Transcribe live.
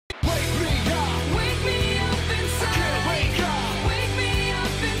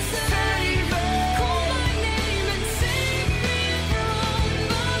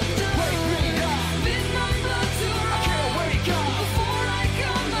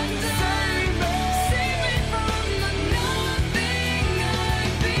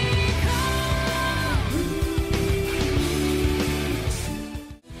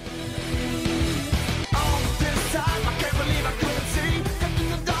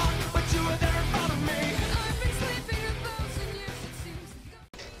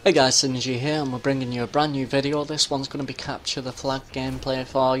Hey guys, Synergy here, and we're bringing you a brand new video. This one's going to be capture the flag gameplay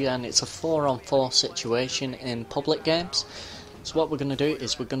for you, and it's a 4-on-4 situation in public games. So what we're going to do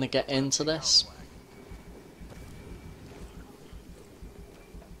is we're going to get into this.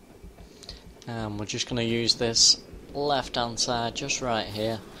 And we're just going to use this left hand side just right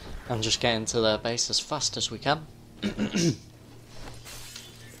here and just get into their base as fast as we can.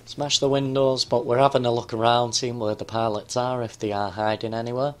 Smash the windows, but we're having a look around, seeing where the pilots are, if they are hiding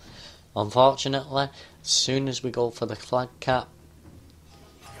anywhere. Unfortunately, as soon as we go for the flag cap...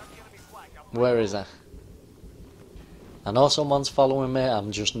 Where is he? I know someone's following me,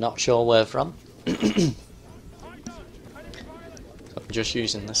 I'm just not sure where from. I'm just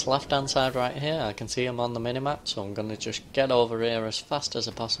using this left hand side right here. I can see him on the minimap, so I'm going to just get over here as fast as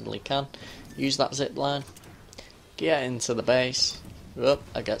I possibly can. Use that zip line. Get into the base. Oop,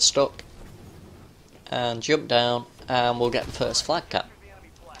 I get stuck. And jump down, and we'll get the first flag cap.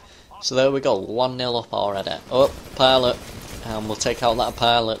 So there we go, 1-0 up already. Oh, pilot. And we'll take out that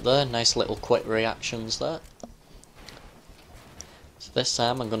pilot there. Nice little quick reactions there. So this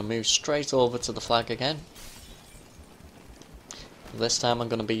time I'm going to move straight over to the flag again. This time I'm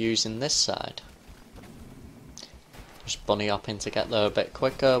going to be using this side. Just bunny hopping to get there a bit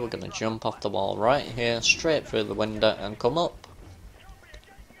quicker. We're going to jump off the wall right here, straight through the window and come up.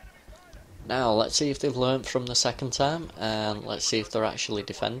 Now let's see if they've learnt from the second time, and let's see if they're actually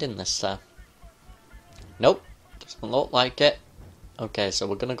defending this time. Nope, doesn't look like it. Okay, so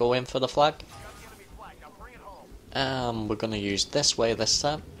we're going to go in for the flag. And we're going to use this way this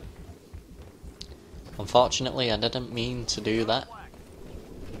time. Unfortunately, I didn't mean to do that.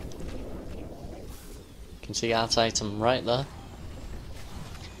 You can see our Titan right there.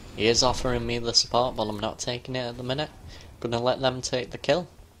 He is offering me the support, but I'm not taking it at the minute. I'm going to let them take the kill.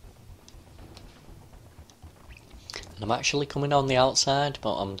 I'm actually coming on the outside,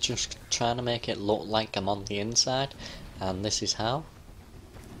 but I'm just trying to make it look like I'm on the inside, and this is how.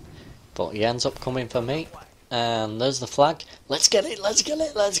 But he ends up coming for me, and there's the flag. Let's get it, let's get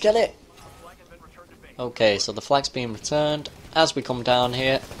it, let's get it! Okay, so the flag's being returned. As we come down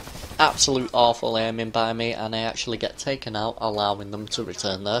here, absolute awful aiming by me, and I actually get taken out, allowing them to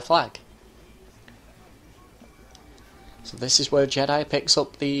return their flag. So this is where Jedi picks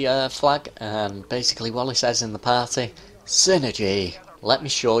up the flag, and basically what he says in the party, Synergy, let me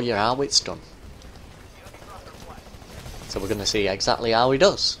show you how it's done. So we're going to see exactly how he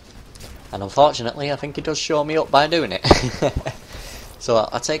does. And unfortunately I think he does show me up by doing it. So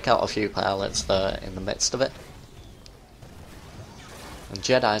I take out a few pilots there in the midst of it. And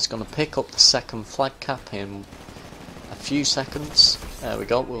Jedi's going to pick up the second flag cap in a few seconds. There we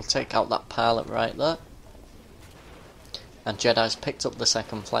go, we'll take out that pilot right there. And Jedi's picked up the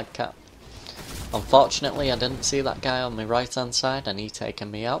second flag cap. Unfortunately, I didn't see that guy on my right hand side, and he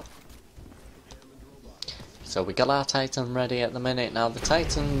taken me out. So we got our Titan ready at the minute. Now the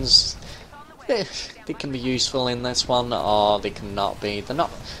Titans, they can be useful in this one, or they cannot be. They're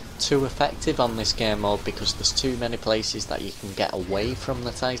not too effective on this game mode because there's too many places that you can get away from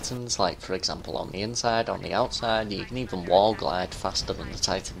the Titans. Like for example on the inside, on the outside, you can even wall glide faster than the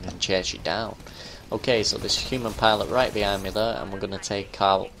Titan can chase you down. Okay, so there's a human pilot right behind me there, and we're going to take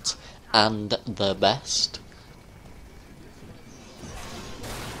out and the best.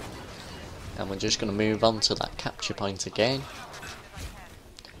 And we're just going to move on to that capture point again.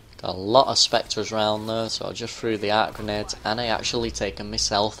 Got a lot of spectres around there, so I just threw the arc grenades, and I actually taken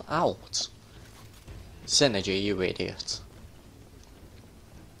myself out. Synergy, you idiot.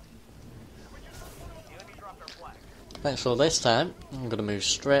 Right, so this time, I'm going to move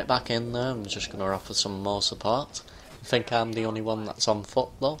straight back in there. I'm just going to offer some more support. I think I'm the only one that's on foot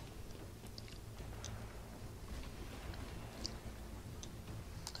though.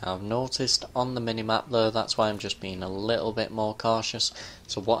 I've noticed on the minimap there, that's why I'm just being a little bit more cautious.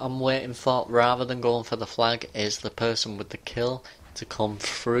 So what I'm waiting for, rather than going for the flag, is the person with the kill to come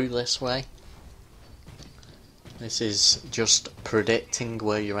through this way. This is just predicting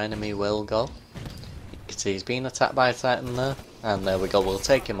where your enemy will go. You can see he's being attacked by a Titan there, and there we go, we'll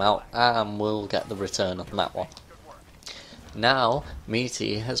take him out and we'll get the return on that one. Now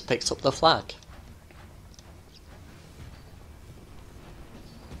Meaty has picked up the flag.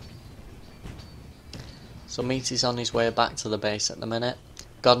 So Meaty's on his way back to the base at the minute.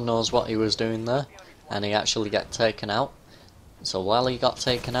 God knows what he was doing there, and he actually got taken out. So while he got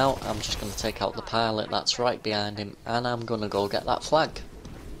taken out, I'm just going to take out the pilot that's right behind him, and I'm going to go get that flag.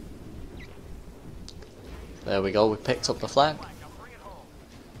 There we go, we picked up the flag.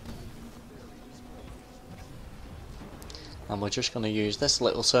 And we're just going to use this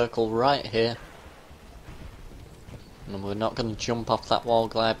little circle right here And we're not going to jump off that wall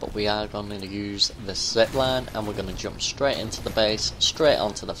glide, but we are going to use the zip line, and we're going to jump straight into the base, straight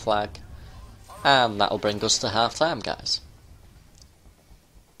onto the flag, and that'll bring us to half time, guys.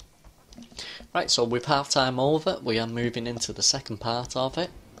 Right, so with half time over, we are moving into the second part of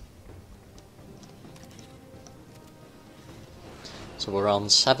it. So we're on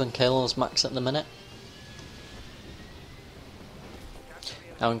 7 kills max at the minute.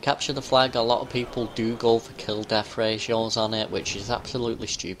 Now in Capture the Flag, a lot of people do go for kill death ratios on it, which is absolutely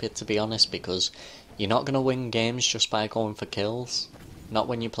stupid to be honest, because you're not going to win games just by going for kills. Not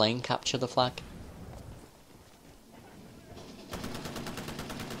when you're playing Capture the Flag.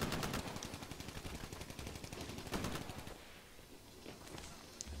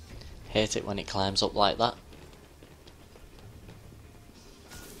 Hate it when it climbs up like that.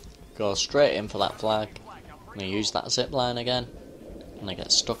 Go straight in for that flag. I'm going to use that zip line again. And I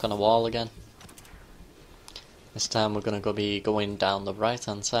get stuck on a wall again. This time we're going to be going down the right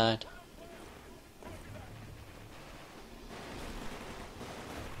hand side.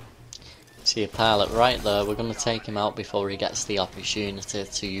 See a pilot right there. We're going to take him out before he gets the opportunity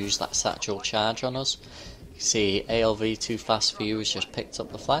to use that satchel charge on us. You see ALV too fast for you has just picked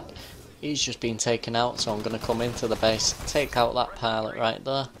up the flag. He's just been taken out, so I'm going to come into the base, take out that pilot right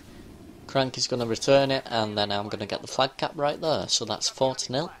there. Crank is going to return it, and then I'm going to get the flag cap right there, so that's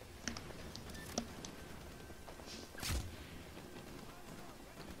 4-0.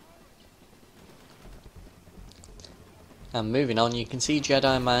 And moving on, you can see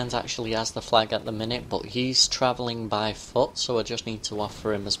Jedi Mind actually has the flag at the minute, but he's travelling by foot, so I just need to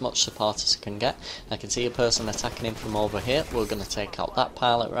offer him as much support as I can get. I can see a person attacking him from over here. We're going to take out that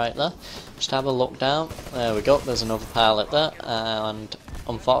pilot right there. Just have a look down. There we go, there's another pilot there, and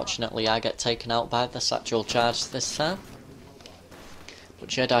unfortunately I get taken out by the satchel charge this time. But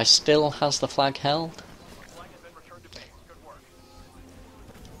Jedi still has the flag held.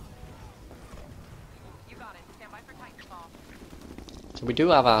 So we do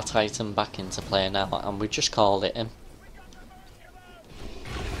have our Titan back into play now, and we just called it in.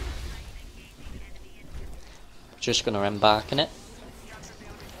 Just going to embark in it.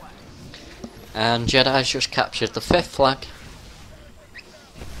 And Jedi's just captured the 5th flag.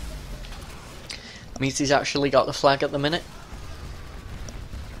 Meaty's actually got the flag at the minute.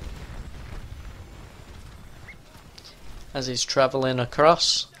 As he's travelling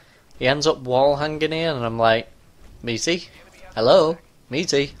across, he ends up wall hanging here, and I'm like, Meaty? Hello?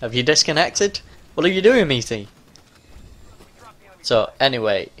 Meaty, have you disconnected? What are you doing, Meaty? So,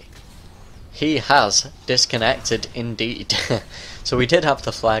 anyway, he has disconnected indeed. So we did have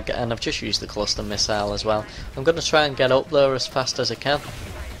the flag, and I've just used the cluster missile as well. I'm going to try and get up there as fast as I can.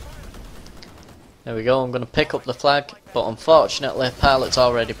 There we go, I'm going to pick up the flag, but unfortunately, pilot's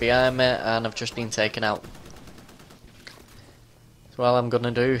already behind me, and I've just been taken out. So all I'm going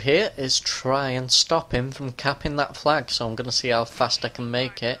to do here is try and stop him from capping that flag, so I'm going to see how fast I can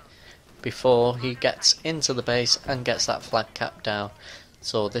make it before he gets into the base and gets that flag cap down.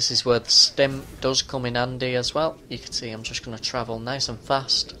 So this is where the stim does come in handy as well. You can see I'm just going to travel nice and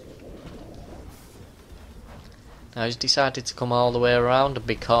fast. Now he's decided to come all the way around and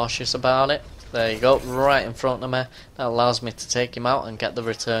be cautious about it. There you go, right in front of me. That allows me to take him out and get the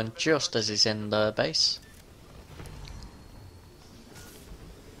return just as he's in the base.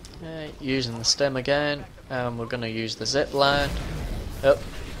 Okay, using the stem again, and we're going to use the zip line. Oh,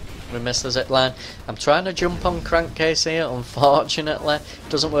 we missed the zip line. I'm trying to jump on Crankcase here, unfortunately. It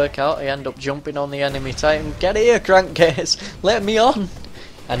doesn't work out, I end up jumping on the enemy Titan. Get here, Crankcase! Let me on!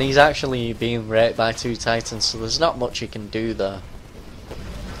 And he's actually being raped by 2 Titans, so there's not much he can do there.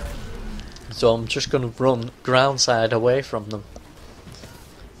 So I'm just going to run ground side away from them.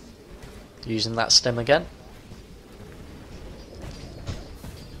 Using that stem again.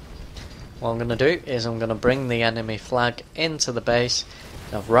 What I'm going to do is I'm going to bring the enemy flag into the base.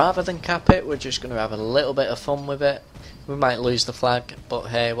 Now rather than cap it, we're just going to have a little bit of fun with it. We might lose the flag, but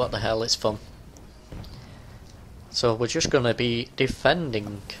hey, what the hell, it's fun. So we're just going to be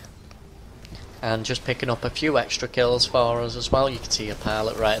defending. And just picking up a few extra kills for us as well. You can see a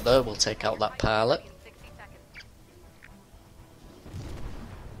pilot right there, we'll take out that pilot.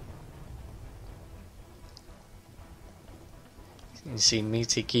 You can see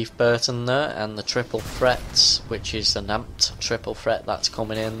Meaty Keith Burton there, and the triple threats, which is an amped triple threat that's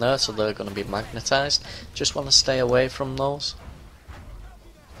coming in there, so they're going to be magnetised. Just want to stay away from those.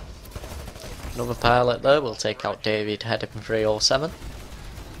 Another pilot there, we'll take out David heading 307.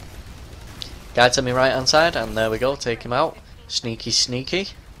 Guy to my right hand side, and there we go, take him out. Sneaky sneaky.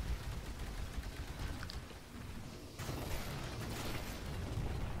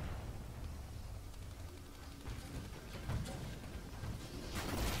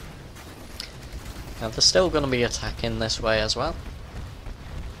 Now they're still going to be attacking this way as well.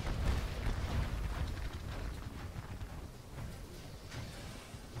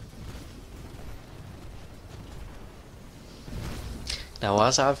 Now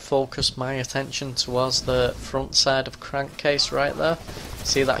as I've focused my attention towards the front side of Crankcase right there,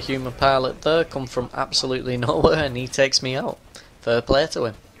 see that human pilot there come from absolutely nowhere and he takes me out. Fair play to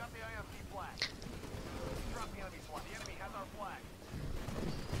him.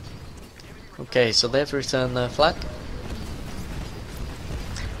 Okay, so they've returned their flag.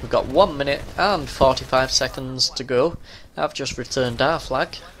 We've got 1 minute and 45 seconds to go. I've just returned our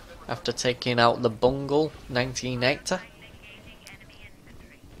flag after taking out the Bungle 1980.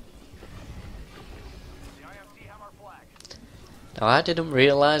 Now I didn't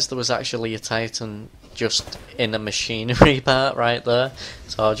realise there was actually a Titan just in a machinery part right there,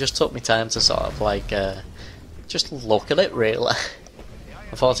 so I just took my time to sort of like just look at it really.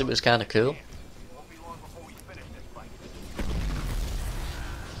 I thought it was kind of cool.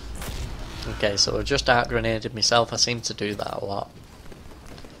 Okay, so I just art grenaded myself. I seem to do that a lot.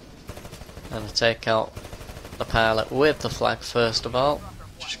 And I take out the pilot with the flag first of all.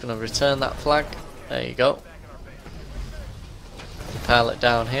 Just going to return that flag. There you go. The pilot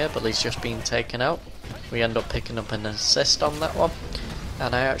down here, but he's just been taken out. We end up picking up an assist on that one.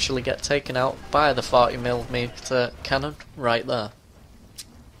 And I actually get taken out by the 40mm cannon right there.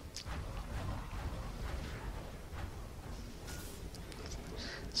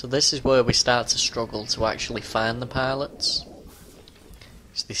 So this is where we start to struggle to actually find the pilots,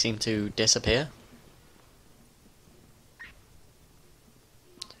 because they seem to disappear.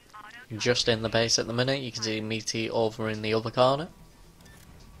 Just in the base at the minute, you can see Meaty over in the other corner.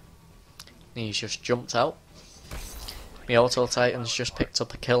 He's just jumped out. The Auto Titan's just picked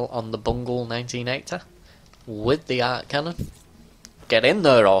up a kill on the Bungle 1980 with the arc cannon. Get in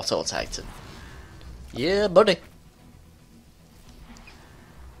there, Auto Titan. Yeah, buddy.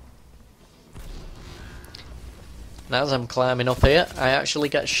 And as I'm climbing up here, I actually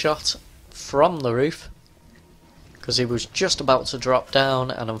get shot from the roof because he was just about to drop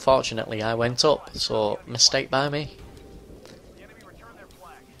down, and unfortunately I went up, so mistake by me.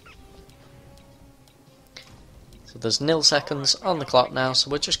 So there's 0 seconds on the clock now,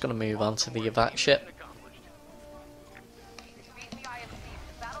 so we're just going to move on to the evac ship.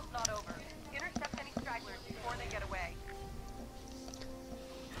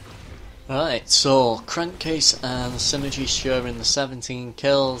 Right, so Crankcase and Synergy sharing the 17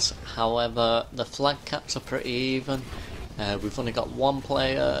 kills, however the flag caps are pretty even. We've only got one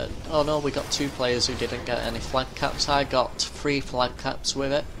player, oh no, we got 2 players who didn't get any flag caps. I got 3 flag caps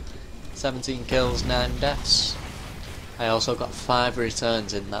with it, 17 kills, 9 deaths. I also got 5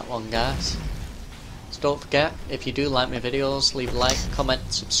 returns in that one, guys. So don't forget, if you do like my videos, leave a like,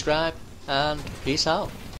 comment, subscribe, and peace out.